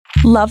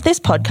Love this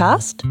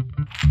podcast?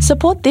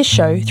 Support this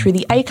show through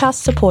the Acast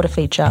supporter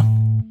feature.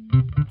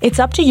 It's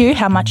up to you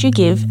how much you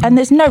give, and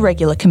there's no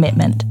regular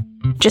commitment.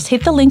 Just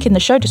hit the link in the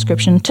show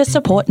description to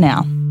support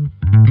now.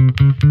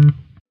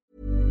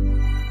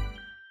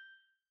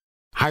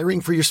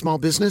 Hiring for your small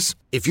business?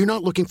 If you're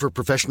not looking for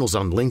professionals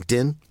on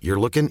LinkedIn, you're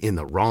looking in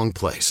the wrong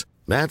place.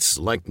 That's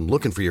like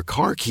looking for your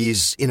car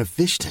keys in a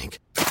fish tank.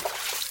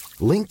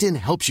 LinkedIn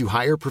helps you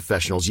hire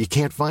professionals you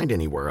can't find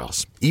anywhere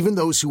else, even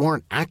those who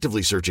aren't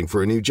actively searching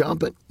for a new job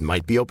but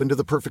might be open to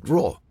the perfect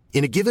role.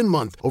 In a given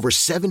month, over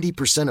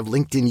 70% of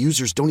LinkedIn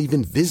users don't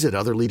even visit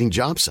other leading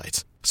job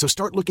sites. So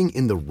start looking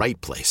in the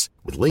right place.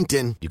 With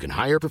LinkedIn, you can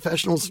hire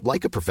professionals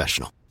like a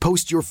professional.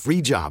 Post your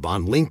free job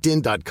on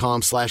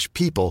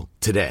linkedin.com/people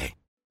today.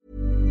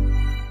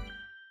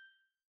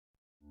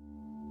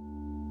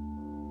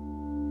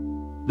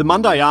 The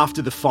Monday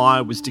after the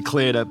fire was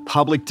declared a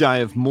public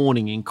day of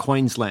mourning in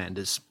Queensland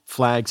as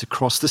flags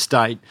across the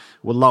state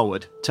were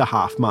lowered to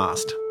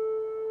half-mast.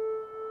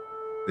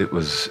 It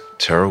was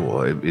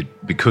terrible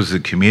because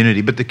of the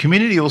community, but the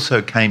community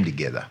also came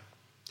together.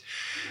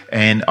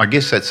 And I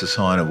guess that's a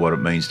sign of what it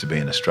means to be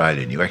an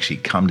Australian. You actually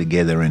come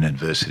together in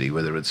adversity,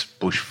 whether it's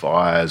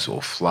bushfires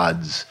or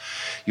floods.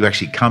 You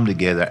actually come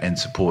together and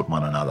support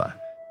one another.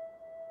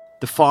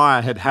 The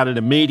fire had had an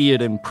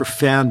immediate and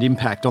profound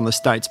impact on the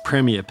state's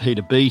Premier,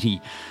 Peter Beattie.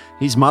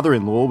 His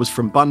mother-in-law was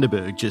from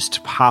Bundaberg,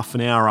 just half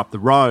an hour up the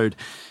road,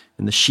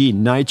 and the sheer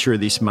nature of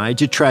this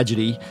major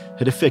tragedy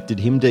had affected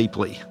him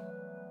deeply.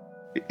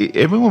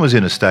 Everyone was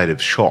in a state of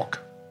shock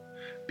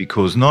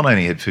because not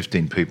only had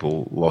 15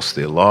 people lost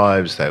their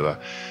lives, they were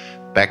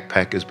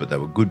backpackers, but they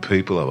were good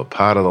people. They were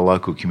part of the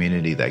local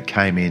community. They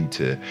came in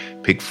to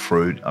pick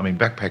fruit. I mean,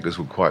 backpackers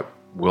were quite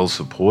well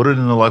supported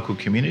in the local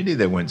community.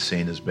 They weren't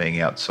seen as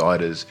being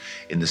outsiders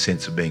in the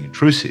sense of being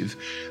intrusive.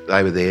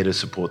 They were there to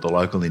support the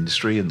local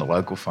industry and the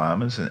local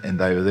farmers, and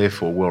they were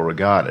therefore well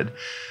regarded.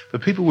 But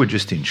people were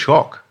just in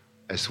shock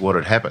as to what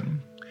had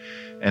happened.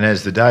 And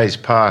as the days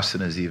passed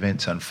and as the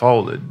events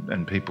unfolded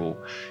and people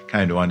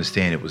came to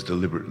understand it was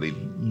deliberately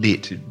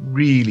lit, it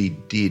really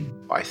did,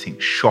 I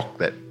think, shock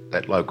that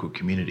local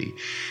community.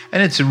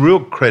 And it's a real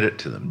credit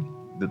to them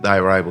that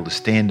they were able to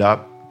stand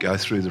up, go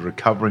through the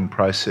recovering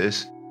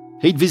process.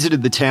 He'd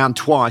visited the town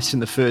twice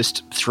in the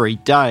first 3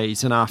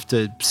 days, and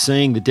after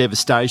seeing the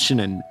devastation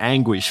and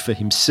anguish for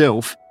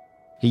himself,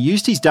 he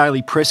used his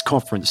daily press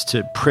conference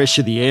to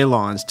pressure the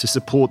airlines to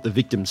support the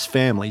victims'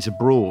 families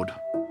abroad.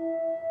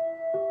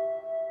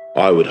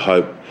 I would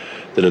hope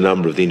that a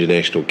number of the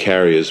international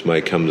carriers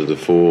may come to the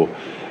fore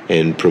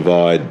and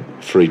provide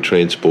free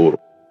transport.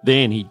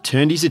 Then he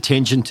turned his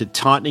attention to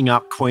tightening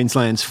up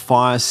Queensland's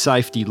fire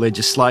safety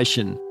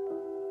legislation.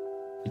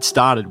 It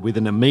started with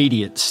an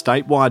immediate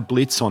statewide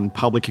blitz on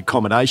public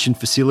accommodation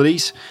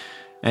facilities.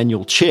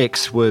 Annual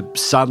checks were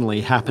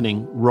suddenly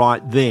happening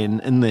right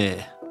then and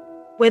there.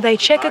 Where they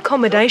check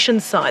accommodation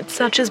sites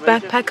such as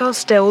backpack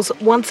hostels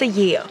once a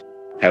year.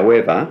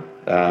 However,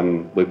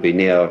 we've been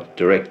now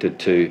directed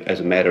to, as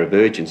a matter of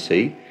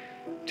urgency,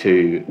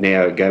 to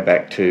now go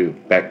back to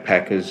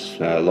backpackers,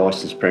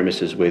 licensed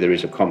premises where there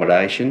is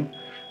accommodation,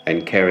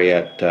 and carry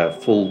out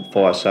full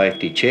fire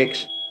safety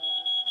checks.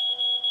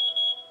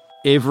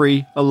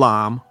 Every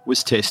alarm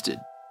was tested.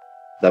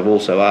 They've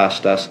also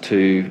asked us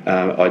to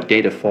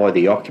identify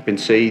the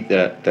occupancy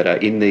that are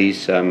in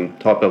these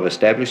type of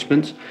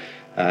establishments,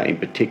 in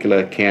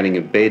particular counting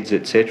of beds,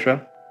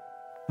 etc.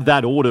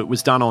 That audit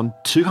was done on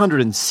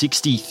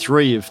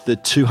 263 of the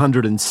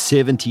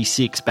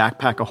 276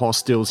 backpacker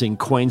hostels in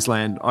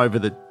Queensland over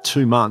the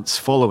 2 months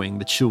following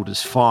the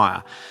Childers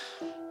fire.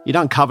 It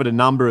uncovered a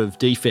number of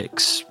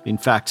defects. In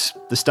fact,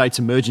 the state's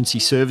emergency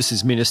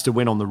services minister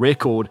went on the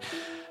record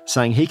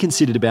saying he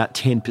considered about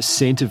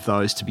 10% of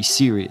those to be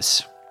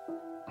serious.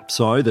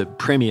 So the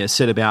Premier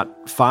set about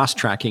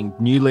fast-tracking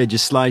new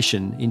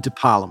legislation into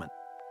Parliament.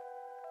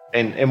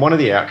 And one of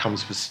the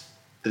outcomes was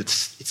that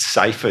it's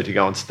safer to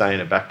go and stay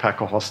in a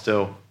backpacker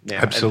hostel now.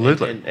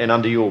 Absolutely. And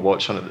under your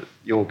watch,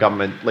 your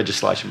government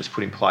legislation was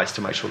put in place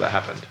to make sure that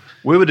happened.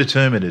 We were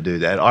determined to do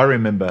that. I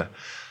remember,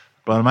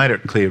 but I made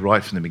it clear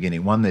right from the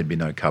beginning, 1, there'd be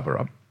no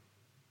cover-up.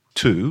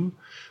 2,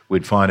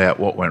 we'd find out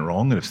what went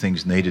wrong, and if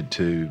things needed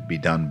to be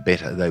done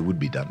better, they would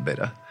be done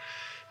better.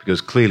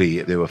 Because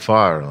clearly there were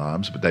fire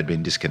alarms, but they'd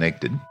been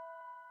disconnected.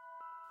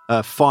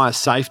 A fire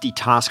safety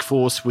task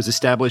force was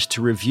established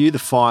to review the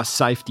fire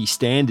safety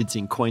standards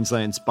in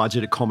Queensland's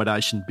budget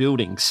accommodation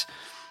buildings.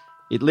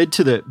 It led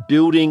to the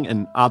Building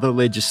and Other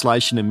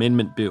Legislation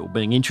Amendment Bill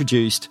being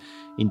introduced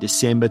in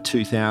December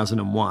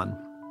 2001.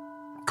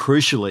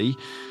 Crucially,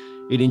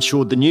 it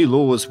ensured the new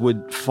laws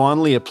would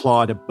finally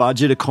apply to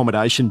budget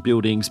accommodation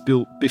buildings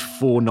built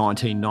before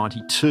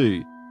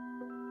 1992.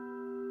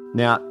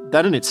 Now,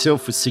 that in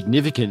itself was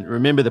significant.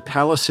 Remember, the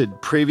palace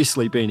had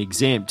previously been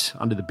exempt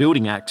under the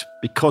Building Act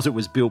because it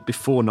was built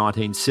before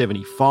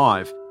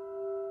 1975.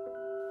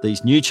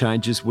 These new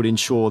changes would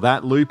ensure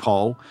that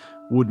loophole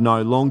would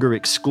no longer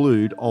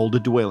exclude older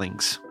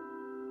dwellings.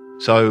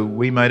 So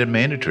we made it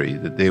mandatory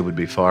that there would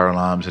be fire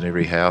alarms in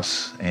every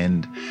house,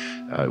 and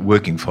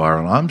working fire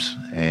alarms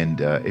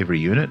and every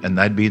unit, and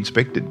they'd be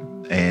inspected.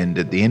 And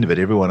at the end of it,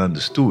 everyone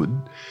understood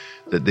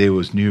that there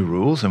was new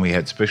rules, and we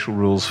had special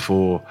rules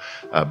for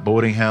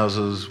boarding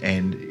houses.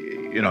 And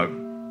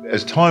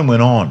as time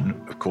went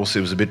on, of course,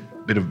 there was a bit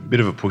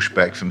of a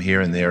pushback from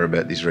here and there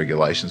about these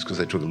regulations because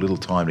they took a little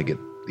time to get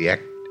the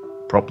act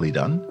properly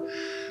done.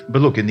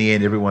 But look, in the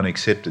end, everyone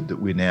accepted that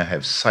we now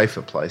have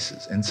safer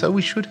places, and so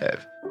we should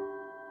have.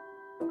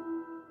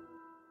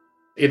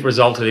 It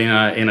resulted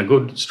in a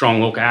good,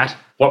 strong look at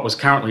what was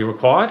currently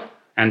required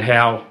and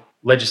how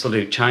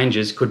legislative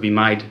changes could be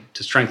made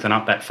to strengthen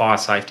up that fire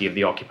safety of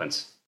the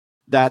occupants.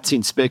 That's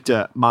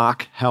Inspector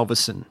Mark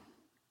Halverson.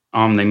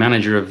 I'm the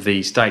manager of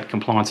the State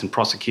Compliance and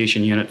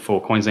Prosecution Unit for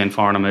Queensland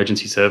Fire and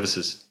Emergency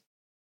Services.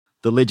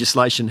 The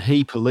legislation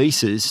he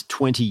polices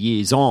 20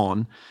 years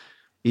on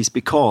is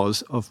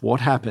because of what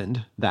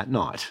happened that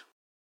night.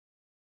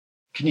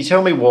 Can you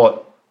tell me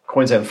what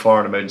Queensland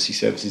Fire and Emergency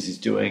Services is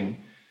doing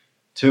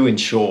to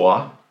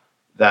ensure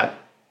that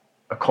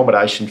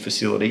accommodation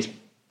facilities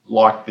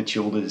like the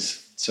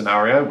Childers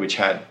scenario, which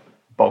had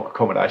bulk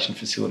accommodation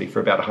facility for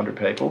about 100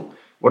 people,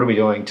 what are we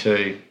doing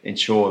to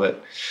ensure that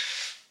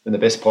in the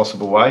best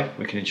possible way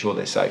we can ensure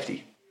their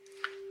safety?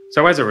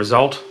 So as a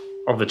result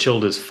of the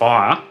Childers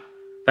fire,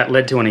 that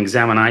led to an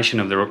examination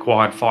of the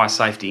required fire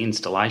safety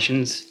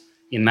installations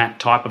in that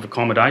type of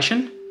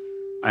accommodation,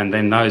 and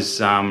then those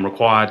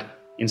required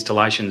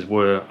installations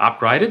were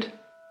upgraded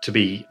to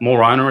be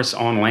more onerous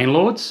on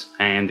landlords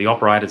and the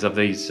operators of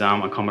these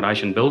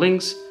accommodation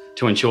buildings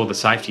to ensure the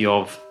safety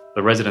of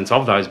the residents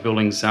of those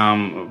buildings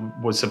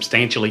was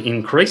substantially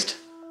increased.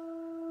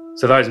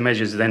 So those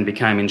measures then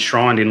became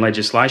enshrined in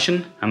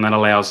legislation, and that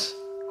allows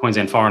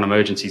Queensland Fire and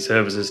Emergency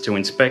Services to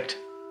inspect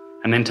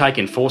and then take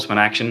enforcement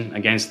action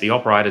against the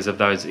operators of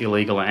those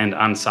illegal and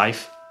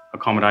unsafe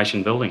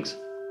accommodation buildings.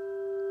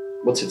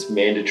 What's its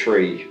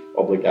mandatory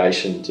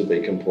obligation to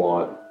be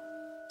compliant?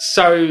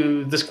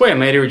 So the square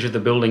meterage of the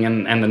building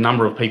and the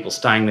number of people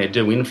staying there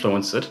do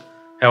influence it.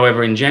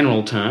 However, in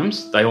general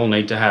terms, they all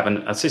need to have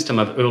a system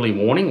of early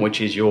warning,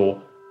 which is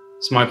your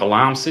smoke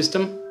alarm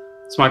system.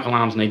 Smoke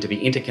alarms need to be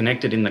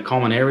interconnected in the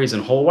common areas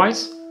and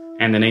hallways,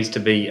 and there needs to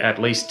be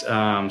at least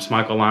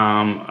smoke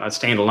alarm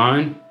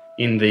standalone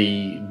in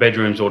the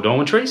bedrooms or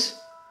dormitories.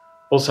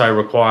 Also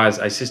requires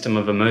a system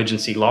of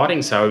emergency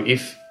lighting, so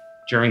if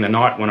during the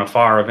night when a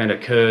fire event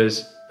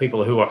occurs,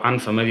 people who are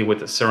unfamiliar with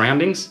the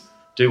surroundings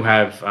do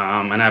have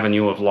an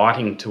avenue of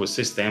lighting to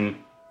assist them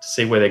to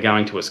see where they're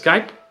going to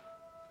escape.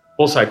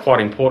 Also, quite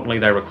importantly,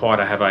 they require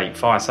to have a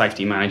fire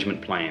safety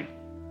management plan.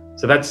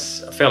 So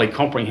that's a fairly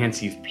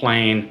comprehensive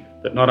plan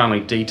that not only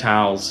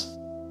details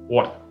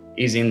what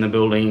is in the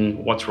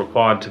building, what's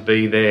required to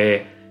be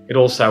there, it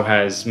also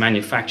has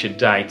manufactured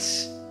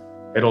dates.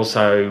 It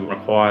also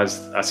requires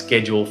a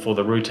schedule for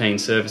the routine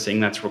servicing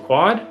that's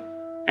required,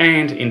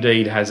 and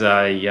indeed has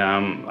a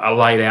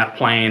laid out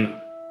plan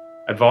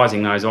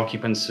advising those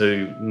occupants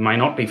who may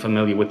not be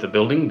familiar with the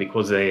building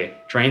because they're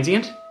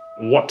transient,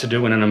 what to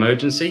do in an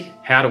emergency,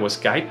 how to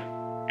escape,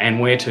 and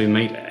where to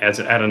meet at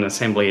an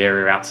assembly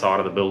area outside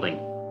of the building.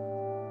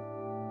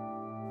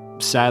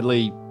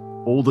 Sadly,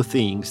 all the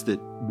things that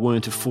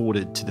weren't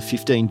afforded to the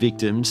 15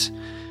 victims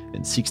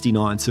and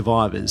 69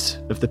 survivors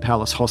of the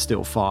Palace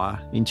Hostel fire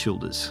in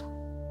Childers.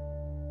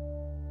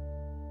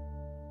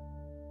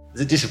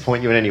 Does it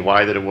disappoint you in any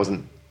way that it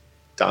wasn't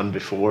done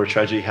before a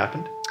tragedy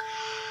happened?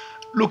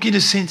 Look, in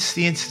a sense,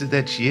 the answer to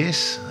that's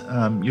yes.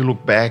 You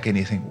look back and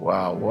you think,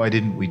 wow, why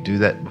didn't we do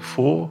that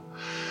before?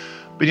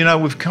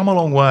 But, we've come a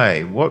long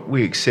way. What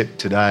we accept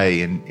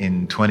today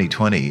in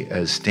 2020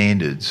 as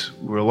standards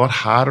were a lot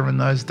harder in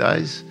those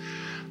days.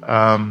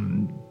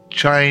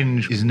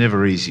 Change is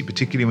never easy,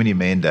 particularly when you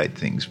mandate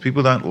things.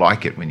 People don't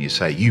like it when you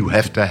say you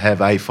have to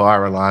have a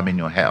fire alarm in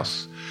your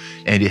house,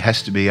 and it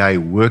has to be a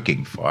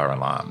working fire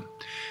alarm.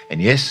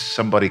 And yes,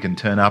 somebody can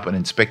turn up and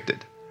inspect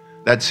it.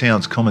 That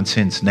sounds common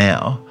sense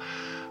now,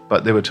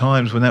 but there were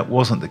times when that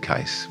wasn't the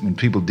case, when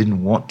people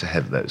didn't want to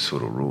have those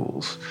sort of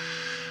rules.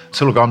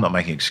 So look, I'm not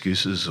making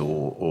excuses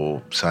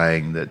or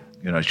saying that,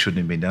 it shouldn't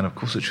have been done. Of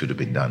course it should have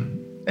been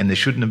done. And there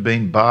shouldn't have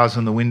been bars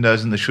on the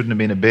windows, and there shouldn't have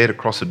been a bed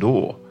across a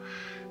door.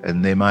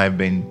 And there may have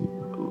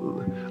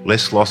been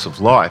less loss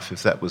of life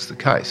if that was the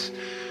case.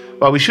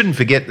 But we shouldn't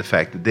forget the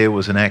fact that there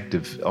was an act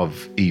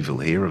of evil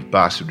here, of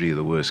bastardry of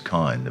the worst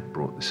kind, that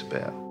brought this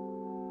about.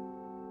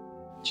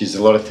 There's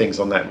a lot of things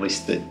on that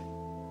list that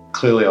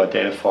clearly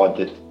identified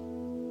that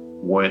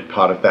weren't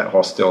part of that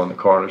hostel in the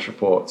coroner's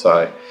report.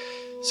 So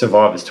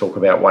survivors talk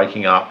about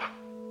waking up,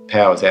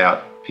 power's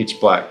out, pitch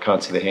black,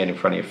 can't see the hand in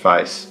front of your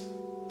face,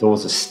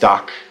 doors are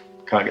stuck,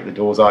 can't get the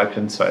doors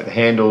open. So the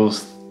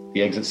handles,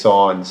 the exit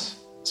signs,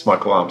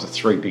 smoke alarms are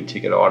three big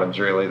ticket items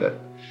really that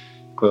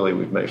clearly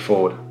we've moved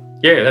forward.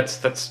 Yeah, that's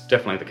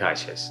definitely the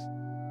case, yes.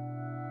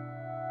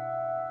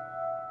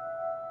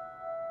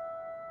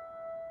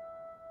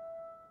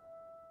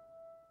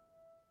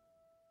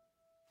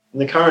 In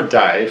the current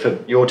day,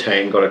 if your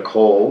team got a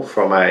call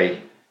from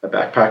a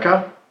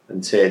backpacker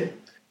and said,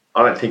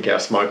 I don't think our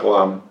smoke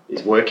alarm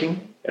is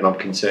working and I'm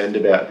concerned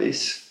about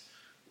this,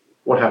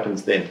 what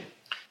happens then?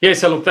 Yeah,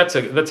 so look, that's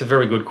a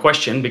very good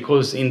question,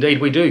 because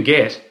indeed we do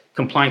get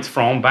complaints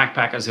from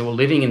backpackers who are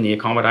living in the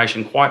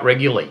accommodation quite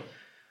regularly.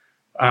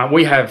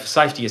 We have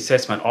safety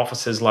assessment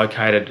officers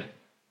located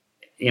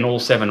in all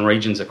 7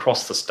 regions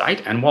across the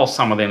state, and while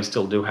some of them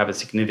still do have a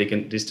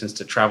significant distance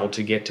to travel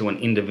to get to an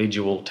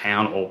individual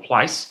town or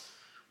place,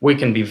 we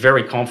can be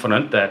very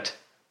confident that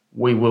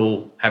we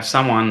will have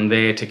someone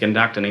there to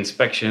conduct an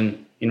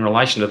inspection in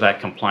relation to that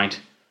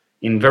complaint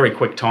in very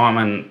quick time,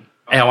 and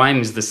our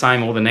aim is the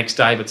same or the next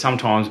day, but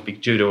sometimes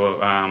due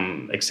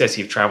to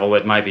excessive travel,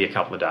 it may be a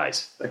couple of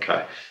days.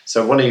 Okay,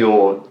 so one of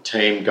your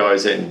team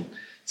goes and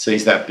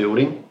sees that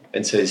building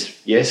and says,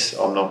 yes,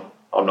 I'm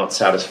not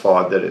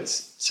satisfied that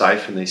it's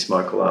safe and these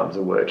smoke alarms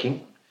are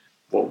working.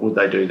 What would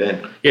they do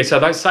then? Yeah, so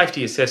those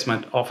safety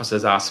assessment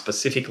officers are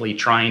specifically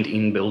trained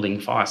in building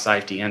fire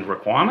safety and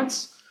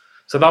requirements.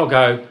 So they'll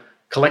go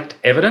collect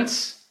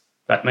evidence.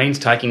 That means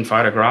taking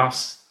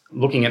photographs,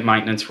 looking at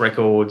maintenance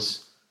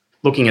records,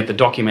 looking at the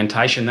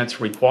documentation that's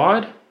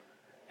required,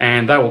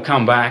 and they will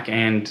come back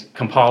and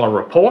compile a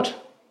report.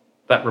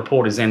 That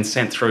report is then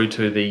sent through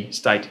to the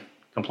State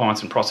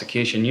Compliance and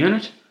Prosecution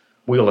Unit.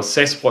 We'll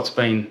assess what's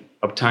been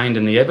obtained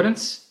in the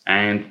evidence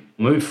and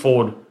move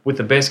forward with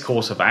the best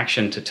course of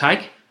action to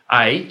take,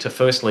 to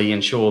firstly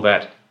ensure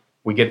that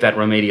we get that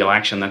remedial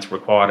action that's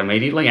required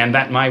immediately, and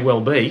that may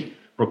well be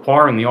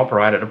requiring the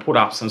operator to put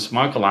up some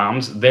smoke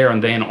alarms there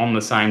and then on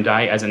the same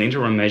day as an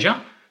interim measure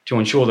to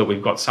ensure that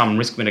we've got some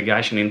risk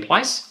mitigation in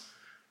place.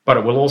 But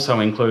it will also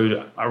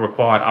include a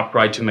required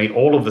upgrade to meet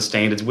all of the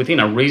standards within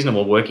a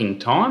reasonable working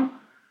time.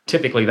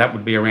 Typically that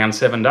would be around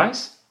 7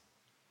 days.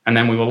 And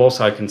then we will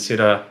also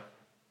consider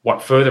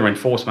what further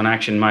enforcement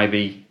action may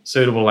be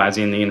suitable, as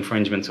in the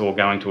infringements or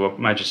going to a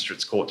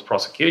magistrate's court's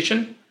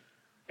prosecution.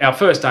 Our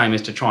first aim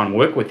is to try and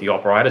work with the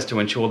operators to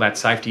ensure that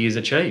safety is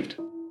achieved.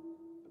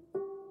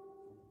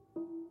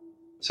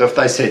 So if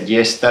they said,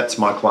 yes, that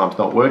smoke alarm's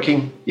not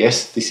working,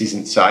 yes, this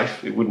isn't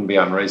safe, it wouldn't be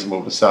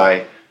unreasonable to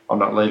say, I'm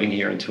not leaving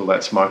here until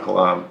that smoke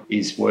alarm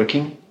is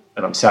working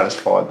and I'm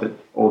satisfied that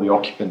all the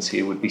occupants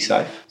here would be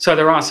safe. So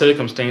there are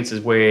circumstances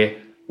where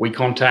we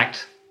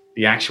contact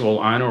the actual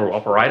owner or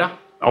operator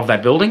of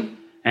that building,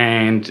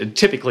 and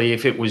typically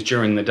if it was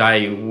during the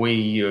day,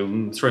 we,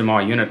 through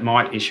my unit,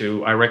 might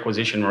issue a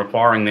requisition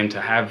requiring them to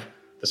have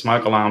the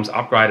smoke alarms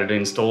upgraded and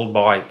installed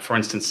by, for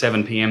instance,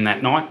 7 p.m.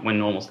 that night when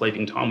normal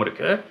sleeping time would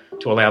occur,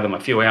 to allow them a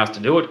few hours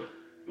to do it.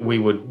 We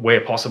would,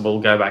 where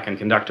possible, go back and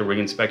conduct a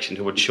re-inspection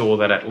to ensure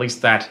that at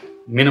least that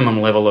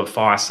minimum level of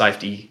fire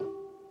safety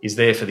is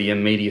there for the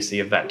immediacy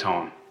of that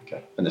time.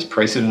 Okay. And there's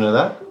precedent of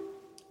that?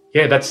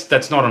 Yeah,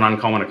 that's not an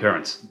uncommon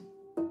occurrence.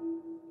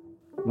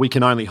 We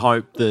can only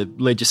hope the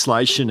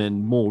legislation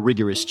and more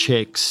rigorous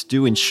checks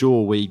do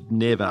ensure we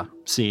never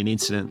see an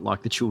incident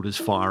like the Childers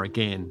fire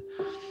again.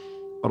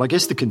 But I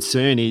guess the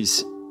concern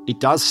is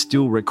it does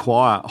still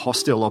require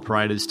hostel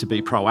operators to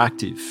be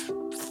proactive,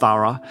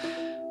 thorough,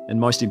 and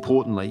most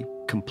importantly,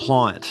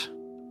 compliant.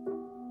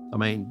 I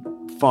mean,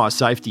 fire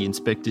safety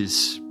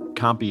inspectors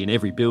can't be in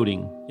every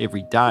building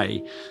every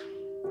day,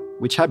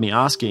 which had me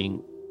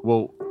asking,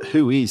 well,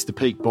 who is the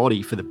peak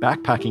body for the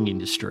backpacking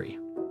industry?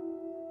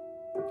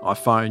 I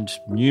phoned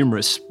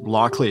numerous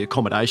likely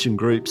accommodation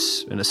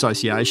groups and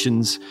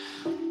associations.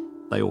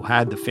 They all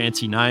had the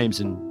fancy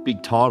names and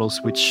big titles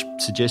which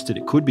suggested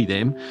it could be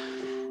them,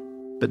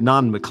 but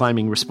none were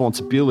claiming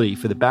responsibility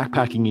for the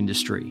backpacking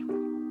industry.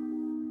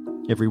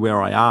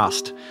 Everywhere I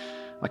asked,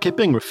 I kept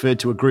being referred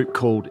to a group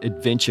called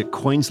Adventure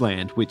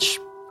Queensland, which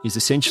is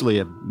essentially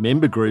a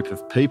member group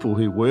of people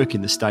who work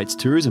in the state's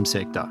tourism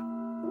sector.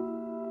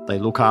 They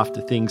look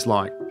after things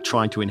like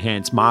trying to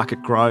enhance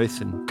market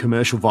growth and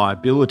commercial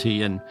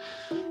viability, and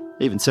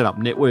even set up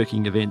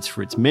networking events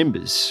for its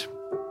members.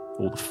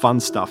 All the fun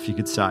stuff, you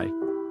could say.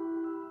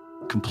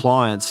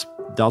 Compliance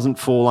doesn't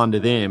fall under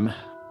them,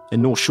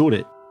 and nor should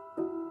it.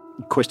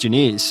 The question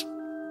is,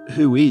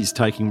 who is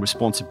taking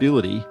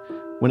responsibility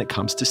when it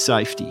comes to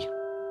safety?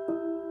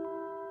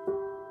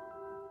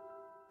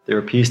 There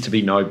appears to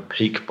be no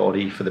peak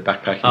body for the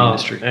backpacking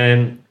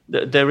industry.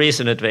 There is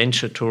an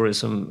adventure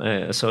tourism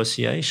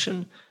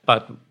association,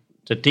 but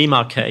the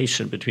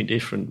demarcation between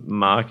different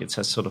markets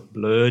has sort of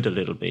blurred a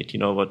little bit. You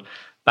know, what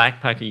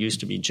backpacker used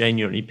to be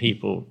genuinely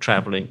people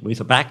traveling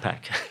with a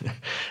backpack,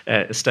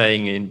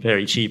 staying in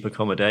very cheap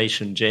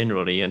accommodation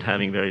generally and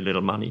having very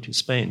little money to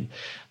spend.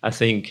 I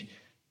think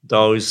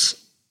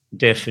those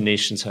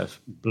definitions have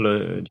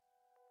blurred.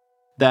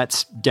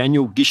 That's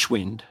Daniel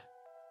Gishwind.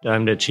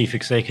 I'm the chief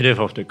executive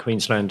of the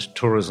Queensland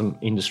Tourism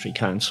Industry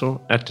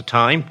Council. At the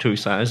time,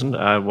 2000,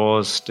 I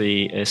was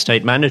the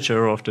state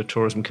manager of the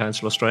Tourism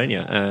Council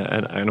Australia,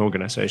 an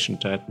organisation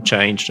that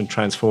changed and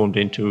transformed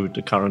into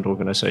the current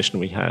organisation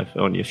we have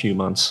only a few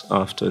months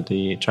after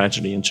the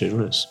tragedy in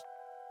Childers.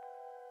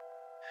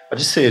 I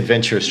just see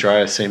Adventure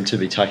Australia seem to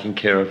be taking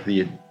care of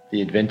the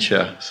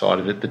adventure side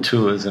of it, the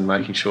tours, and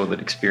making sure that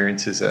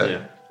experiences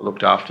are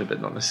looked after, but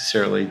not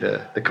necessarily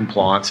the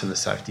compliance and the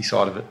safety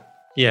side of it.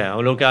 Yeah,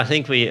 well, look, I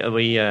think we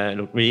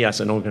as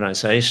an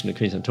organisation, the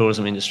Queensland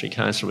Tourism Industry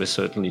Council, will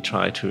certainly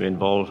try to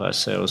involve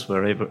ourselves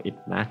wherever it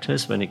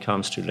matters when it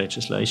comes to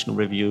legislation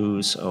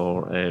reviews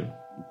or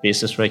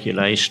business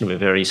regulation. We're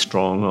very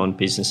strong on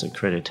business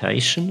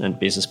accreditation and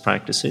business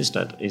practices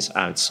that is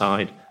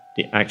outside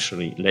the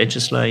actually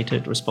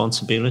legislated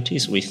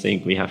responsibilities. We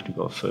think we have to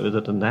go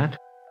further than that.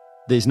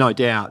 There's no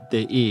doubt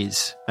there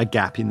is a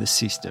gap in the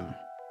system.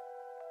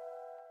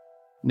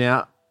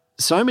 Now,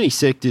 so many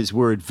sectors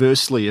were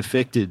adversely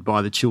affected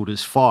by the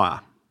Childers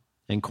fire,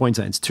 and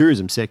Queensland's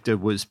tourism sector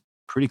was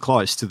pretty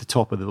close to the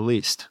top of the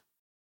list.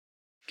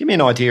 Give me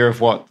an idea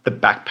of what the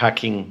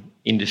backpacking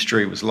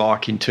industry was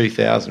like in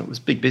 2000. It was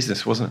big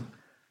business, wasn't it?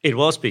 It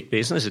was big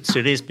business. It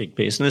still is big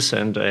business.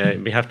 And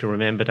we have to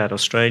remember that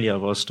Australia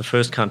was the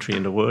first country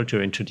in the world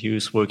to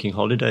introduce working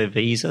holiday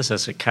visas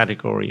as a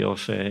category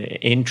of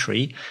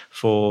entry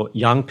for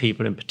young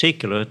people in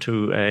particular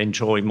to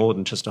enjoy more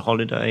than just a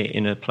holiday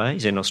in a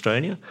place in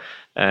Australia.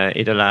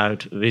 It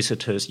allowed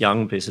visitors,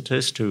 young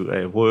visitors,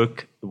 to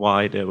work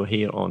while they were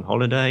here on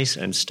holidays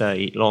and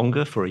stay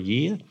longer for a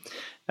year.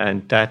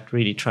 And that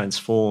really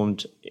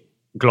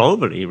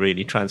globally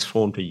really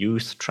transformed the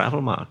youth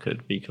travel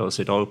market because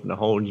it opened a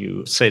whole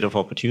new set of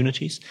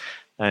opportunities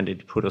and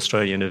it put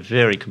Australia in a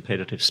very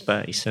competitive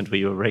space. And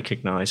we were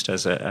recognised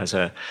as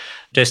a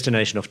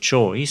destination of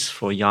choice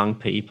for young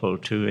people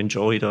to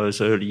enjoy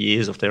those early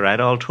years of their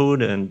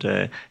adulthood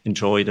and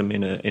enjoy them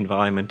in an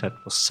environment that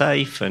was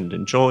safe and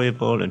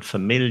enjoyable and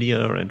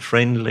familiar and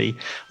friendly,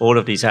 all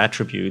of these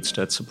attributes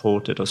that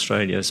supported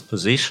Australia's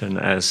position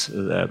as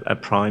a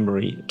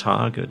primary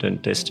target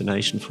and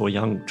destination for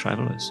young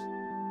travellers.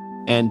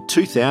 And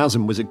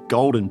 2000 was a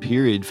golden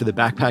period for the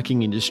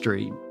backpacking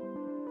industry.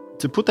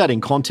 To put that in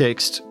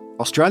context,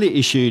 Australia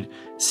issued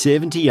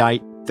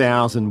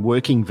 78,000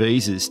 working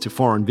visas to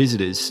foreign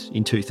visitors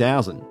in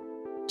 2000.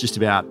 Just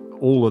about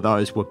all of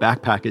those were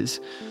backpackers,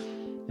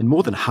 and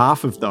more than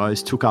half of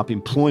those took up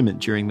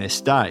employment during their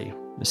stay,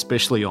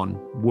 especially on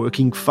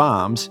working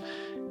farms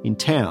in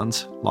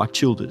towns like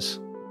Childers.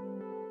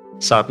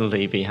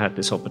 Suddenly we had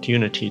this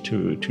opportunity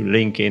to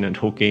link in and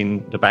hook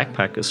in the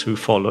backpackers who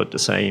followed the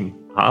same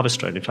harvest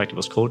trail. In fact, it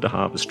was called the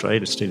harvest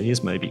trail. It still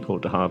is maybe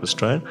called the harvest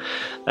trail.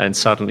 And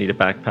suddenly the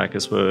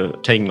backpackers were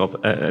taking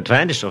up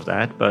advantage of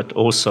that, but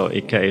also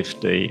it gave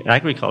the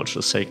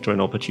agricultural sector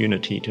an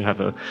opportunity to have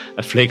a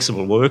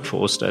flexible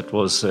workforce that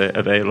was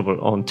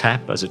available on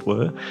tap, as it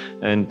were.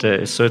 And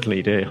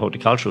certainly the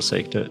horticultural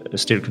sector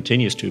still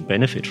continues to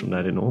benefit from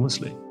that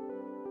enormously.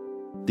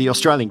 The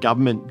Australian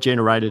government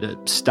generated a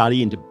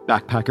study into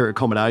backpacker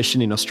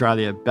accommodation in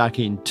Australia back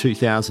in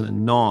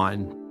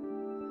 2009.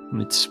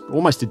 It's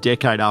almost a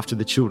decade after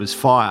the Childers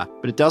fire,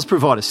 but it does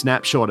provide a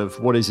snapshot of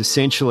what is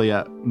essentially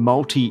a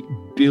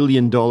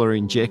multi-billion-dollar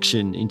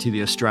injection into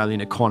the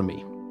Australian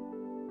economy.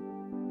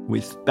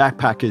 With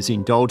backpackers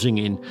indulging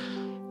in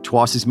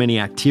twice as many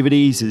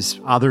activities as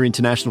other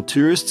international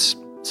tourists,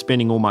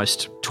 spending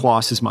almost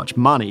twice as much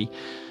money,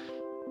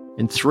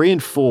 and 3 in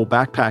 4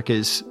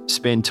 backpackers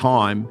spend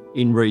time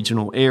in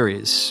regional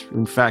areas.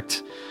 In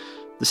fact,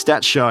 the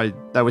stats show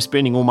they were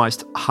spending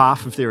almost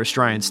half of their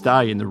Australian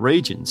stay in the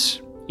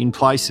regions, in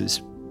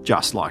places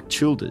just like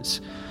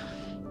Childers.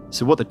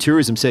 So what the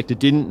tourism sector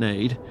didn't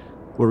need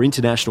were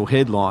international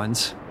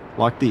headlines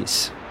like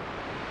this.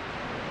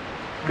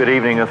 Good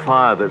evening. A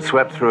fire that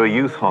swept through a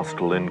youth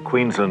hostel in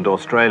Queensland,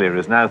 Australia,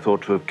 is now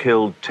thought to have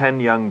killed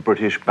 10 young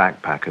British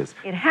backpackers.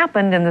 It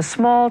happened in the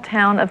small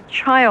town of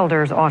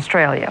Childers,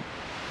 Australia.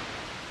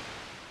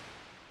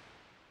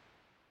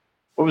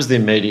 What was the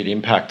immediate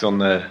impact on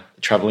the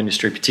travel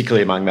industry,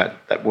 particularly among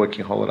that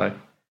working holiday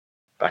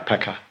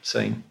backpacker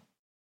scene?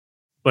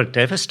 Well,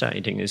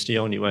 devastating is the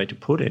only way to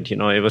put it. You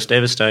know, it was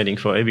devastating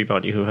for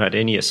everybody who had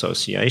any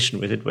association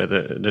with it,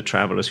 whether the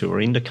travellers who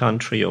were in the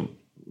country or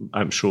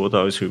I'm sure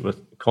those who were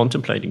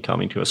contemplating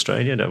coming to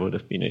Australia. That would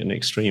have been an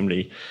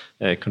extremely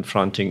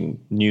confronting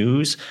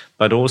news,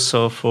 but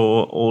also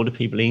for all the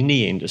people in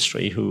the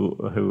industry who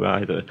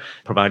either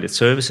provided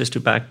services to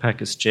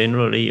backpackers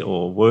generally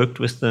or worked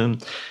with them.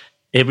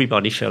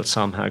 Everybody felt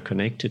somehow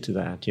connected to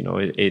that. You know,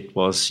 it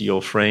was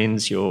your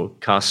friends, your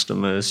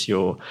customers,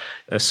 your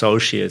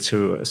associates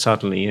who were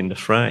suddenly in the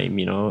frame,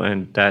 you know,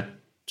 and that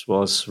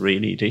was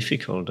really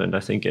difficult. And I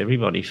think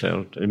everybody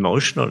felt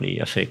emotionally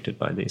affected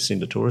by this in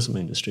the tourism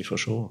industry for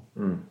sure.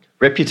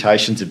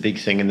 Reputation's a big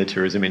thing in the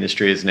tourism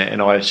industry, isn't it?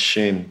 And I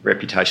assume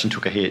reputation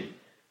took a hit.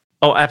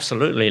 Oh,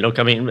 absolutely. Look,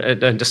 I mean,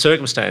 the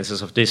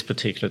circumstances of this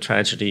particular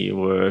tragedy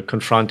were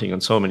confronting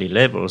on so many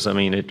levels. I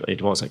mean,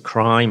 it was a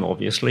crime,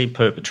 obviously,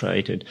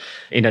 perpetrated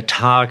in a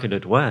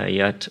targeted way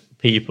at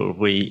people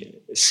we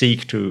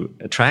seek to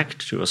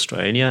attract to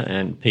Australia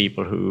and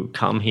people who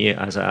come here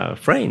as our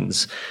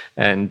friends.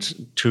 And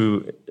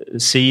to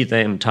see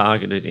them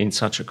targeted in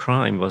such a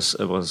crime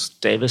was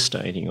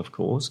devastating, of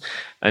course.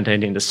 And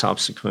then in the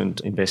subsequent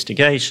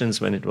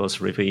investigations, when it was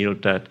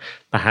revealed that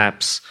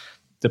perhaps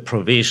the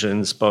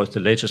provisions, both the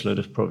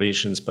legislative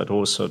provisions, but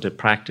also the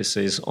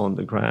practices on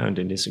the ground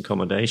in this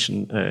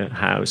accommodation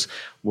house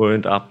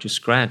weren't up to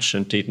scratch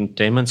and didn't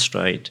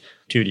demonstrate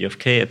duty of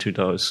care to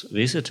those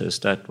visitors.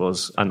 That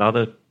was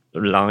another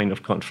line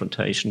of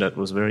confrontation that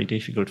was very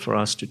difficult for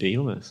us to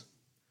deal with.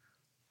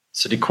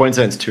 So did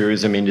Queensland's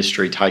tourism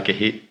industry take a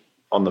hit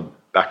on the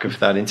back of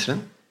that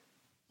incident?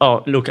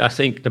 Oh, look, I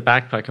think the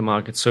backpacker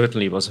market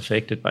certainly was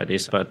affected by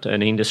this, but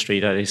an industry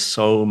that is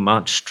so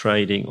much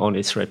trading on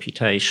its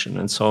reputation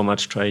and so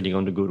much trading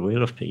on the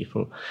goodwill of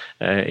people,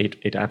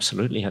 it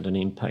absolutely had an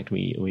impact.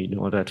 We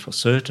know that for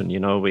certain.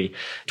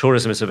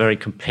 Tourism is a very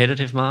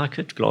competitive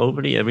market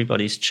globally.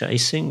 Everybody's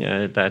chasing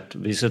that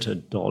visitor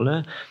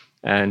dollar.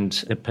 And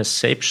the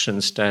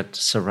perceptions that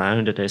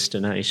surround a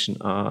destination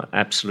are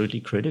absolutely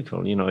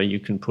critical. You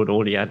can put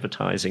all the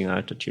advertising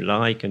out that you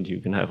like and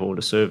you can have all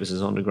the services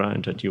on the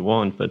ground that you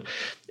want. But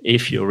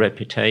if your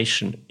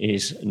reputation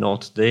is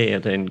not there,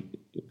 then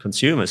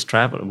consumers,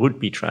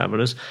 would-be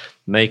travellers,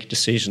 make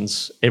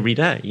decisions every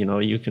day.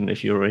 You can,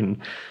 if you're in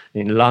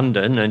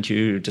London and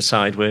you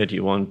decide where do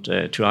you want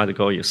to either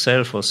go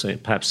yourself or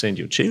perhaps send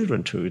your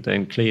children to,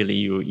 then clearly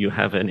you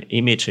have an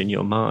image in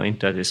your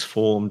mind that is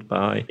formed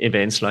by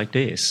events like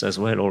this as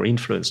well, or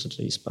influenced at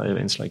least by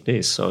events like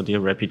this. So their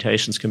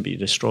reputations can be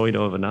destroyed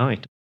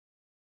overnight.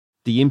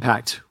 The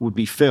impact would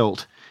be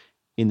felt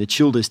in the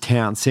Childers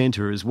town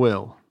centre as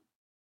well.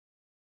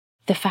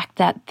 The fact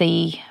that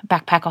the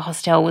backpacker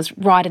hostel was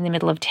right in the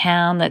middle of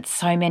town, that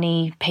so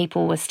many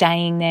people were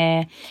staying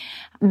there,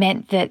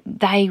 meant that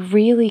they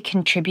really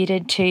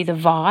contributed to the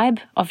vibe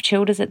of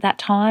Childers at that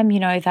time.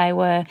 They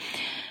were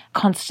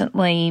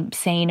constantly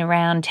seen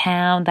around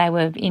town. They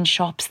were in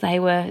shops, they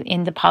were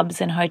in the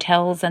pubs and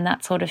hotels and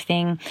that sort of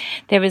thing.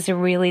 There was a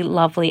really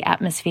lovely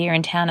atmosphere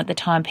in town at the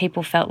time.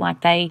 People felt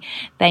like they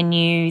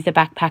knew the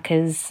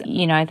backpackers.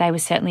 They were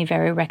certainly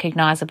very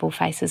recognisable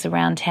faces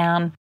around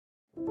town.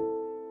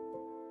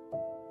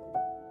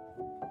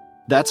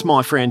 That's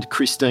my friend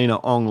Christina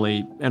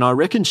Ongley, and I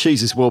reckon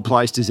she's as well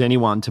placed as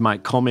anyone to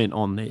make comment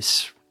on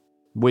this.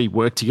 We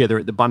worked together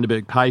at the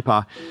Bundaberg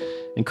paper,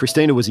 and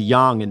Christina was a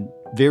young and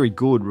very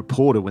good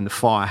reporter when the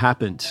fire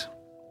happened.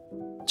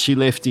 She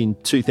left in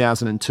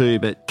 2002,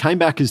 but came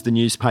back as the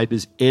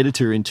newspaper's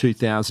editor in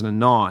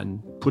 2009,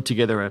 put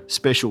together a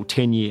special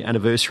 10-year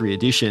anniversary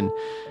edition,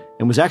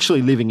 and was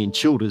actually living in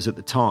Childers at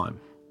the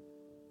time.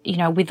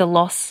 With the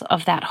loss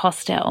of that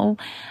hostel,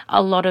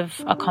 a lot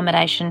of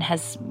accommodation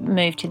has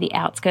moved to the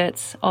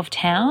outskirts of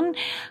town.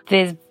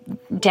 There's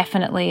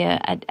definitely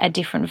a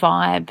different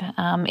vibe.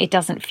 It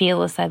doesn't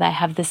feel as though they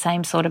have the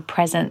same sort of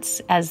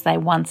presence as they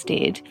once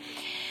did.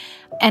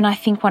 And I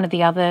think one of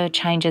the other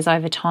changes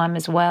over time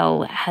as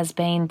well has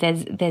been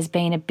there's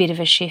been a bit of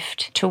a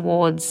shift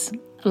towards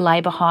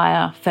labour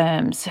hire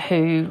firms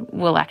who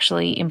will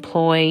actually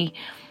employ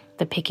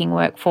the picking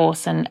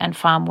workforce and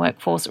farm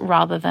workforce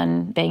rather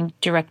than being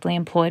directly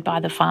employed by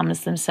the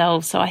farmers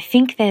themselves. So I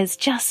think there's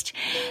just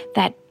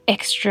that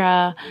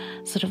extra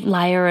sort of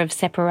layer of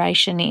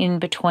separation in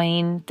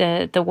between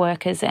the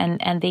workers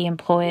and the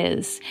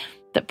employers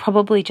that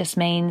probably just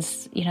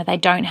means, they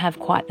don't have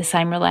quite the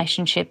same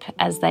relationship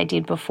as they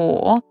did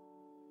before.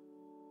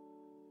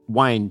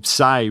 Wayne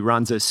Say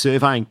runs a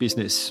surveying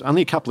business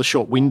only a couple of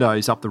short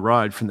windows up the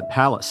road from the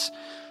Palace.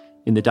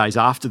 In the days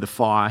after the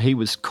fire, he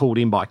was called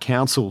in by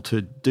council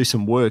to do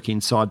some work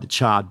inside the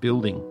charred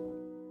building.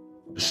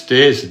 The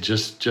stairs had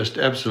just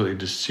absolutely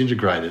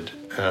disintegrated.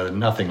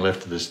 Nothing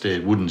left of the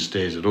stairs, wooden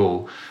stairs at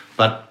all.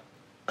 But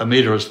a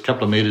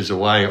couple of metres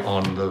away,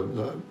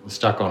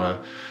 stuck on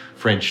a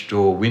French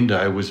door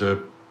window, was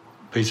a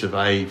piece of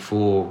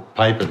A4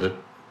 paper that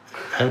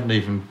hadn't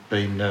even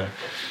been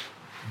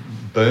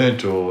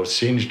burnt or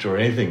singed or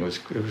anything.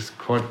 It was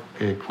quite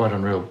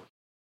unreal.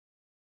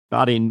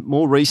 But in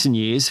more recent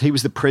years, he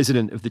was the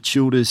president of the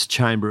Childers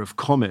Chamber of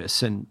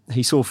Commerce, and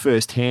he saw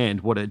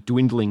firsthand what a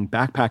dwindling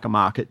backpacker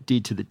market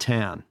did to the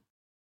town.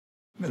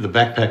 The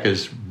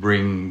backpackers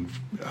bring,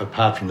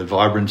 apart from the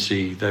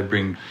vibrancy, they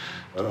bring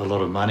a lot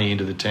of money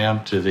into the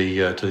town, to the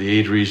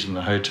eateries and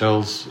the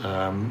hotels,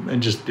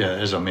 and just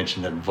as I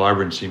mentioned, that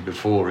vibrancy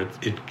before,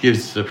 it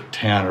gives the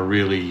town a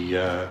really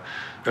a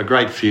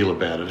great feel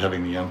about it,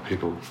 having the young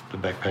people, the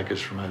backpackers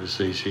from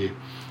overseas here.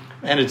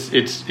 And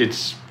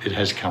it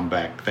has come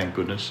back, thank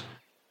goodness.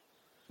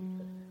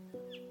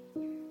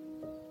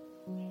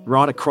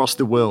 Right across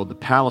the world, the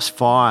Palace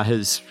fire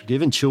has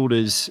given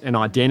Childers an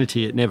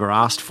identity it never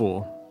asked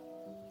for.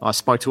 I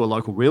spoke to a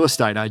local real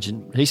estate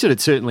agent. He said it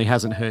certainly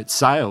hasn't hurt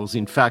sales.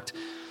 In fact,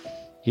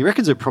 he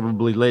reckons it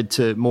probably led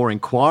to more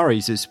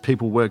inquiries as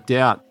people worked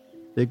out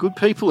they're good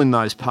people in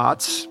those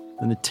parts,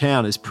 and the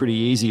town is pretty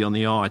easy on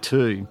the eye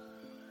too.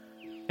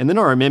 And then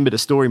I remembered a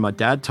story my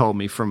dad told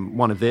me from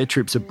one of their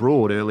trips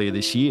abroad earlier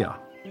this year.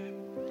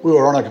 We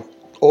were on an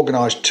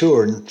organised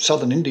tour in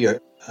southern India,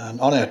 and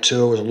on our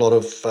tour was a lot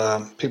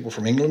of people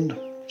from England,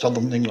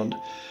 southern England.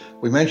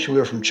 We mentioned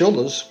we were from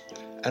Childers,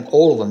 and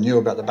all of them knew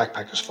about the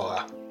backpackers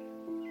fire.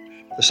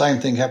 The same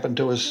thing happened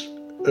to us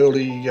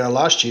early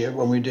last year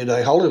when we did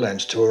a Holy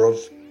Lands tour of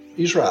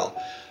Israel.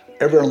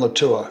 Everyone on the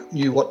tour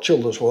knew what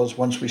Childers was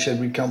once we said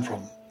we'd come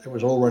from. It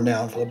was all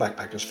renowned for the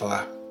Backpackers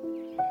Fire.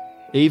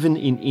 Even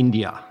in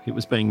India, it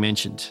was being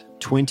mentioned,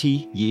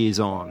 20 years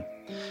on.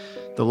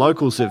 The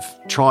locals have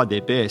tried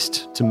their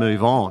best to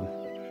move on.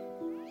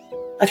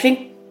 I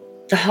think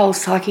the whole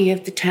psyche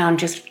of the town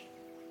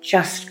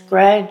just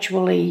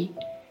gradually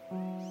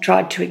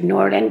tried to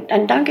ignore it.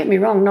 And don't get me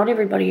wrong, not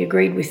everybody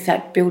agreed with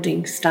that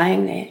building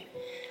staying there.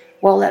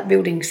 While that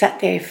building sat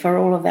there for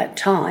all of that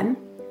time,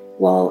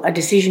 while a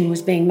decision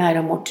was being made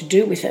on what to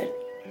do with it,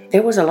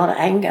 there was a lot of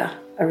anger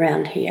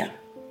around here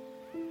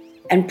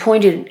and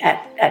pointed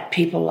at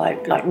people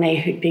like me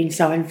who'd been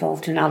so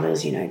involved and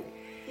others,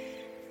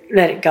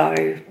 let it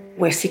go,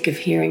 we're sick of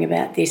hearing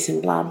about this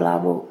and blah, blah.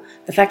 Well,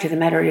 the fact of the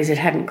matter is it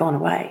hadn't gone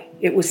away.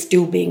 It was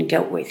still being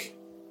dealt with.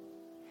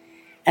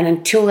 And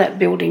until that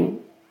building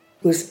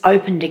was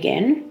opened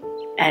again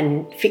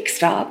and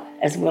fixed up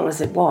as well as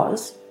it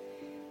was,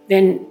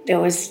 then there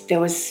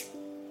was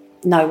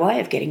no way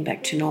of getting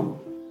back to normal.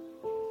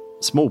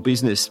 Small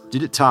business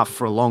did it tough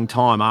for a long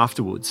time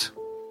afterwards.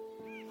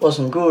 It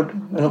wasn't good,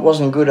 and it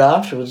wasn't good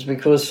afterwards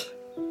because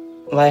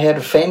they had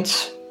a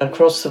fence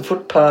across the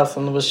footpath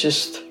and there was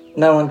just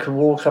no one could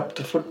walk up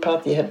the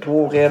footpath. You had to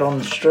walk out on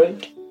the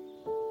street.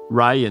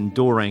 Ray and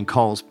Doreen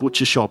Cole's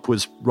butcher shop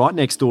was right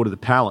next door to the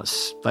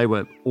palace. They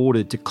were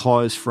ordered to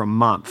close for a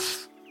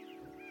month.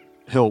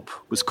 Help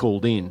was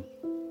called in.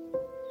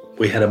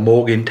 We had a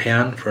morgue in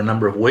town for a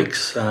number of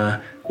weeks,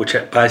 which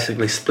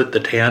basically split the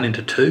town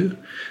into two.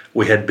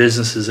 We had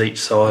businesses each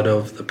side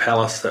of the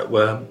palace that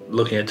were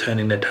looking at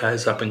turning their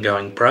toes up and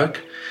going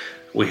broke.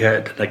 We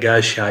had to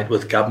negotiate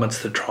with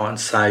governments to try and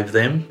save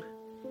them.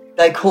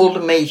 They called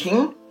a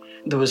meeting.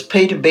 There was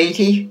Peter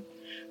Beattie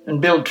and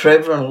Bill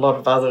Trevor and a lot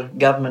of other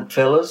government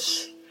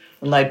fellas,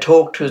 and they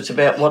talked to us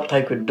about what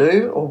they could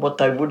do or what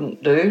they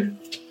wouldn't do.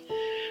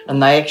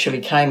 And they actually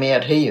came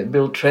out here,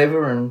 Bill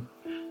Trevor, and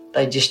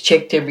they just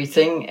checked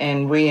everything,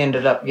 and we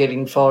ended up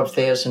getting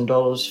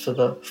 $5,000 for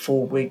the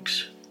 4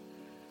 weeks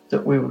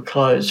that we were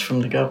closed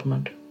from the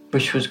government,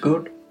 which was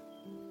good.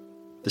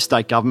 The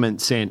state government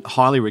sent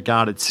highly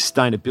regarded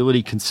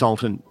sustainability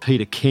consultant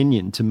Peter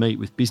Kenyon to meet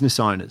with business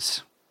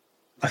owners.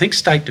 I think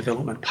state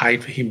development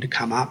paid for him to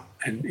come up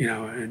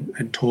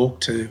and talk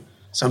to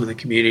some of the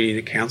community,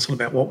 the council,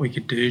 about what we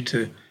could do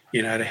to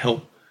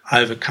help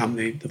overcome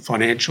the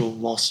financial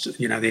loss,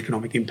 the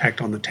economic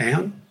impact on the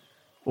town.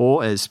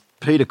 Or, as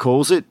Peter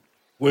calls it,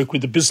 work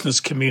with the business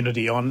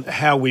community on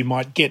how we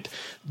might get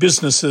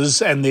businesses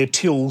and their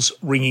tills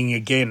ringing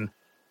again.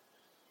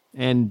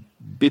 And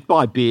bit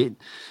by bit,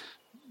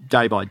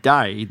 day by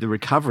day, the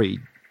recovery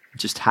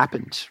just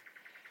happened.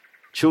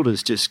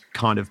 Childers just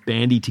kind of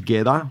bandied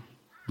together,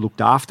 looked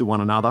after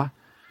one another,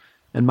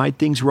 and made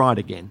things right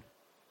again.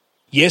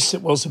 Yes,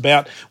 it was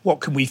about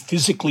what can we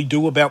physically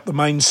do about the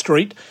main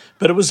street,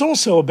 but it was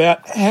also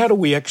about how do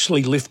we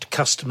actually lift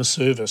customer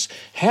service?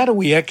 How do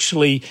we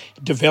actually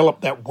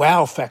develop that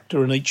wow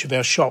factor in each of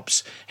our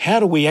shops?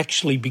 How do we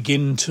actually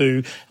begin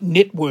to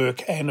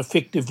network and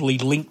effectively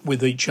link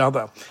with each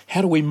other? How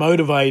do we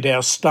motivate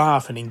our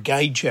staff and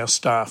engage our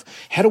staff?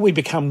 How do we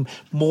become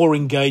more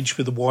engaged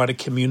with the wider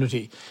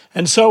community?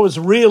 And so I was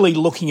really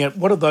looking at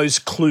what are those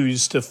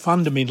clues to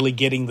fundamentally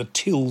getting the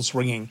tills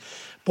ringing.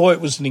 Boy,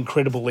 it was an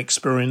incredible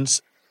experience.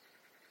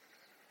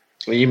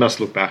 Well, you must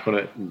look back on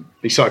it and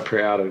be so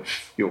proud of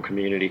your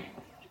community.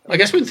 I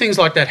guess when things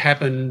like that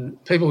happen,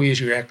 people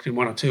usually react in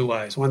one or two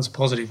ways. One's a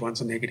positive, one's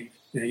a negative.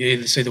 You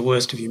either see the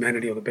worst of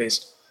humanity or the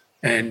best.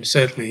 And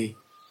certainly,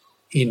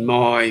 in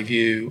my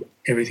view,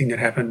 everything that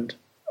happened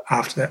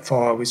after that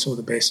fire, we saw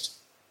the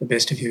best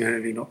of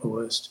humanity, not the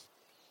worst.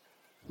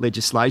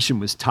 Legislation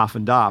was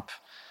toughened up,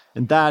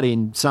 and that,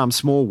 in some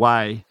small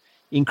way,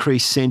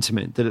 increased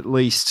sentiment that at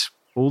least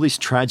all this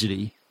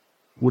tragedy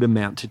would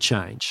amount to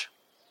change.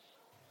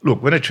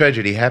 Look, when a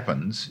tragedy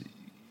happens,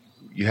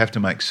 you have to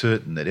make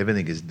certain that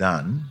everything is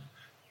done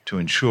to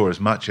ensure as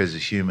much as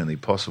is humanly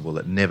possible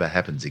that never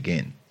happens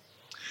again.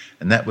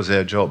 And that was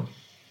our job,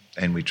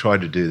 and we tried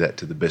to do that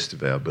to the best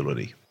of our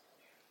ability.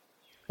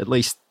 At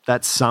least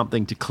that's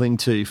something to cling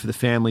to for the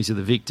families of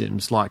the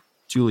victims, like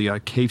Julie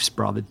O'Keeffe's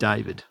brother,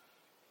 David.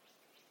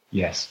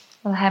 Yes.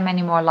 Well, how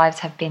many more lives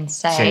have been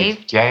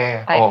saved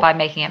by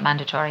making it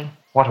mandatory?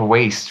 What a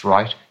waste,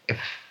 right? If,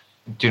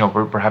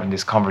 we're having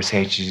this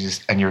conversation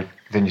and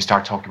then you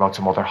start talking about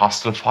some other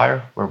hostile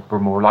fire where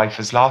more life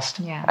is lost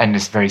and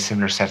this very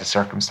similar set of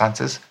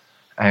circumstances.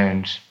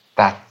 And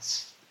that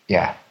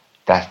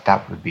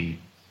would be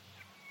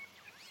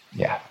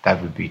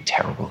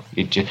terrible.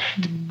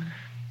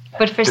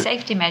 But for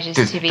safety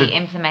measures to be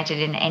implemented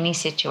in any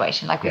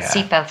situation, like with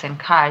seatbelts in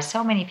cars,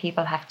 so many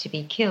people have to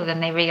be killed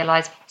and they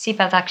realise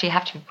seatbelts actually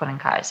have to be put in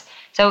cars.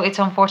 So it's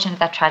unfortunate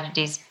that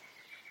tragedies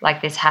like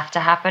this have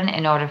to happen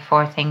in order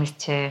for things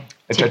to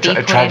be put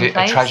in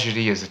place. A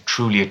tragedy is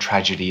truly a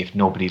tragedy if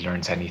nobody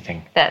learns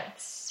anything.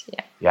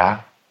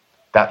 Yeah.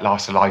 That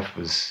loss of life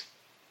was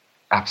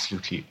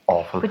absolutely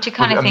awful. But you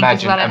kind of think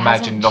as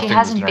well, she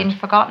hasn't been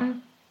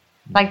forgotten.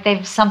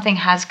 Like something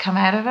has come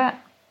out of it.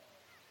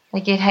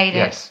 Like you'd hate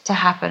it to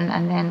happen,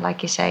 and then,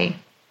 like you say,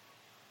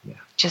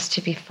 just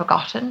to be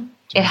forgotten.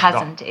 It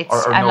hasn't.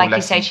 It's and like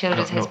you say,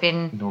 Childers has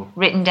been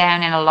written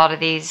down in a lot of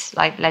these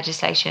like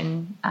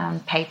legislation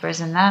papers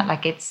and that.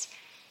 Like it's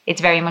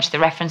very much the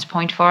reference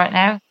point for it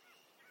now.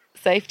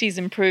 Safety's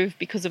improved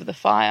because of the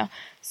fire.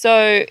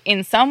 So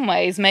in some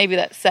ways, maybe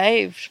that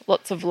saved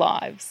lots of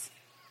lives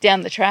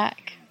down the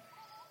track.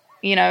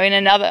 You know, in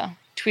another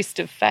twist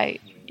of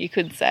fate, you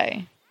could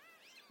say.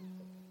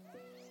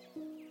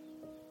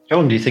 How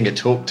long do you think it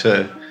took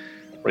to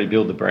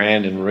rebuild the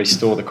brand and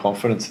restore the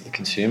confidence of the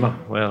consumer?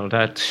 Well,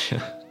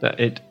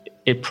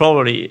 it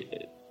probably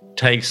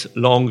takes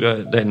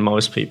longer than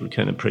most people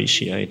can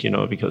appreciate, you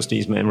know, because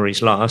these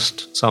memories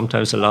last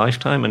sometimes a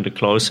lifetime, and the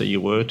closer you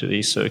were to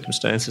these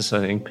circumstances, I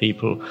think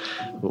people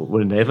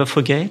will never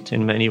forget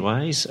in many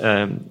ways.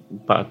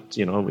 But,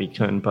 you know, we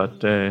can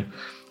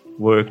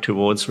work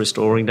towards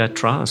restoring that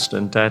trust,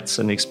 and that's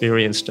an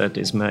experience that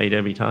is made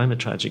every time a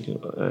tragic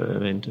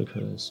event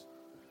occurs.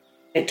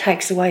 It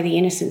takes away the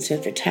innocence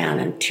of the town,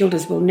 and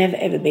Childers will never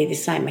ever be the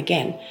same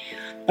again.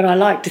 But I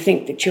like to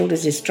think that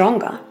Childers is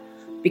stronger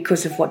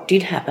because of what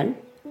did happen.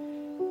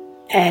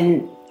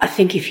 And I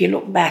think if you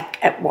look back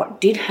at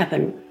what did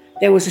happen,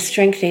 there was a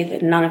strength there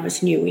that none of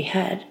us knew we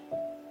had.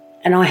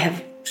 And I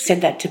have said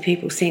that to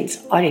people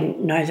since. I didn't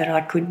know that I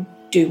could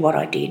do what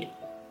I did.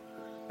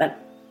 But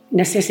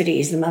necessity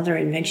is the mother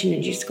of invention,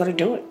 and you just got to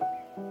do it.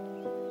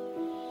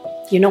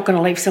 You're not going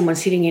to leave someone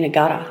sitting in a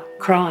gutter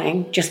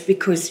crying just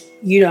because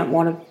you don't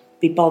want to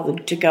be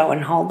bothered to go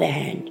and hold their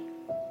hand.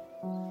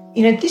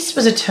 You know, this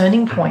was a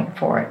turning point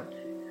for it.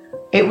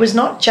 It was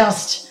not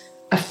just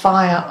a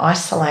fire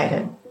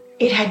isolated.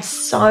 It had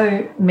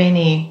so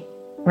many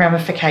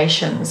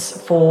ramifications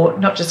for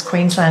not just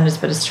Queenslanders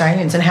but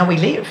Australians and how we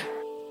live.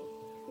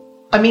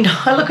 I mean,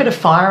 I look at a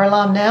fire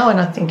alarm now and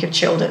I think of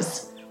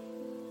Childers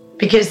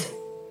because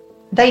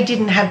they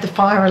didn't have the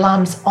fire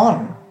alarms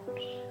on.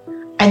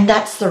 And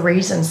that's the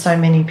reason so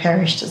many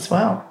perished as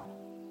well.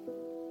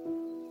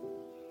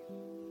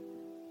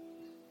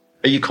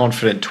 Are you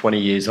confident 20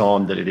 years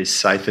on that it is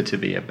safer to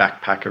be a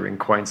backpacker in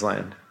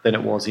Queensland than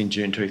it was in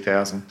June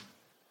 2000?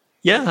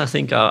 Yeah, I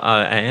think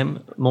I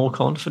am more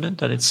confident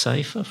that it's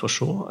safer, for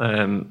sure.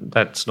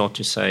 That's not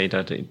to say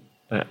that a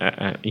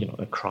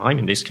crime,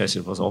 in this case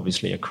it was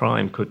obviously a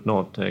crime, could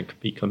not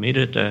be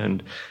committed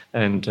and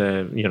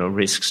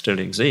risks still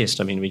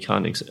exist. I mean, we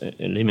can't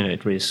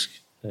eliminate risk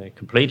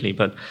completely.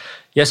 But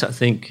yes, I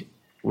think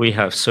we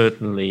have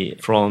certainly,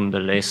 from the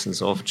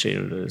lessons of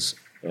Childers,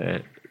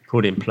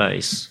 put in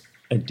place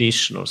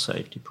additional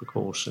safety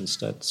precautions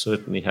that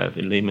certainly have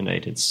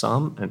eliminated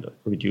some and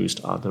reduced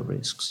other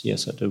risks.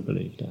 Yes, I do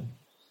believe that.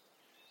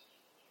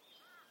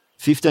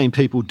 15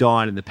 people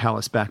died in the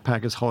Palace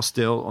Backpackers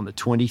Hostel on the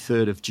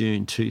 23rd of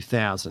June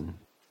 2000.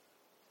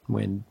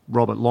 When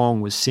Robert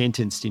Long was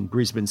sentenced in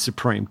Brisbane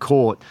Supreme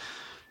Court,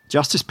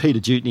 Justice Peter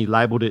Dutney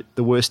labelled it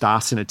the worst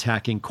arson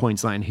attack in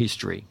Queensland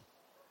history.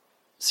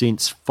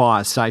 Since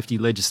fire safety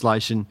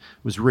legislation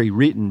was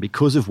rewritten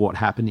because of what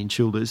happened in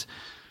Childers,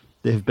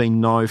 there have been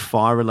no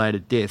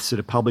fire-related deaths at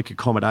a public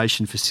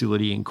accommodation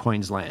facility in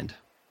Queensland.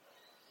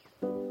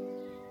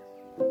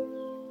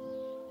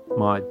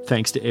 My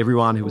thanks to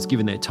everyone who was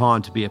given their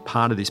time to be a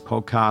part of this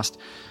podcast,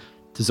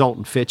 to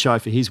Zoltan Fecso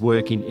for his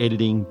work in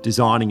editing,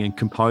 designing and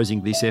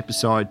composing this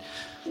episode.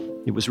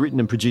 It was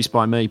written and produced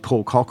by me,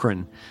 Paul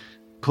Cochrane.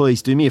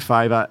 Please do me a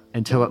favour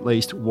and tell at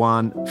least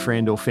one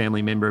friend or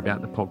family member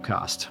about the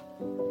podcast.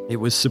 It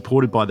was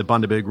supported by the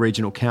Bundaberg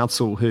Regional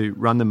Council, who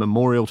run the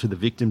memorial to the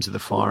victims of the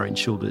fire in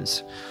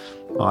Childers.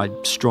 I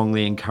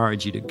strongly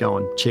encourage you to go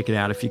and check it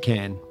out if you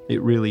can.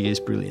 It really is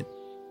brilliant.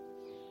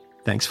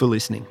 Thanks for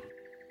listening.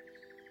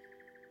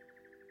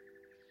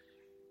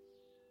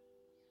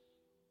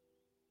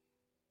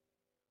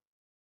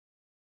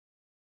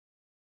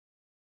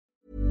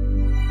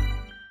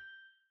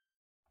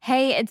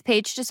 Hey, it's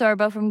Paige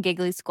DeSorbo from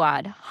Giggly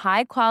Squad.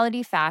 High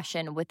quality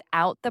fashion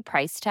without the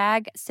price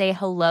tag. Say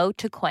hello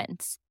to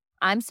Quince.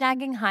 I'm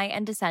snagging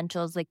high-end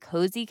essentials like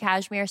cozy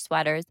cashmere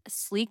sweaters,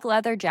 sleek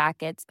leather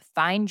jackets,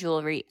 fine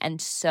jewelry,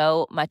 and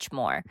so much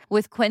more.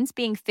 With Quince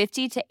being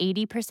 50 to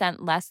 80%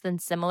 less than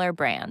similar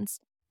brands.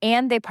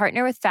 And they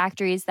partner with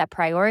factories that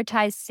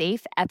prioritize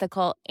safe,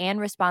 ethical, and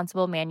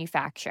responsible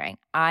manufacturing.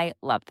 I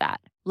love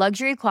that.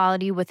 Luxury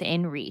quality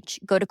within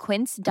reach. Go to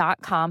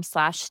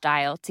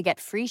quince.com/style to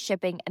get free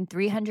shipping and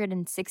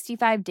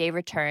 365-day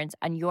returns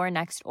on your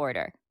next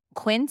order.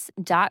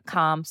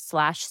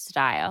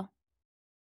 Quince.com/style.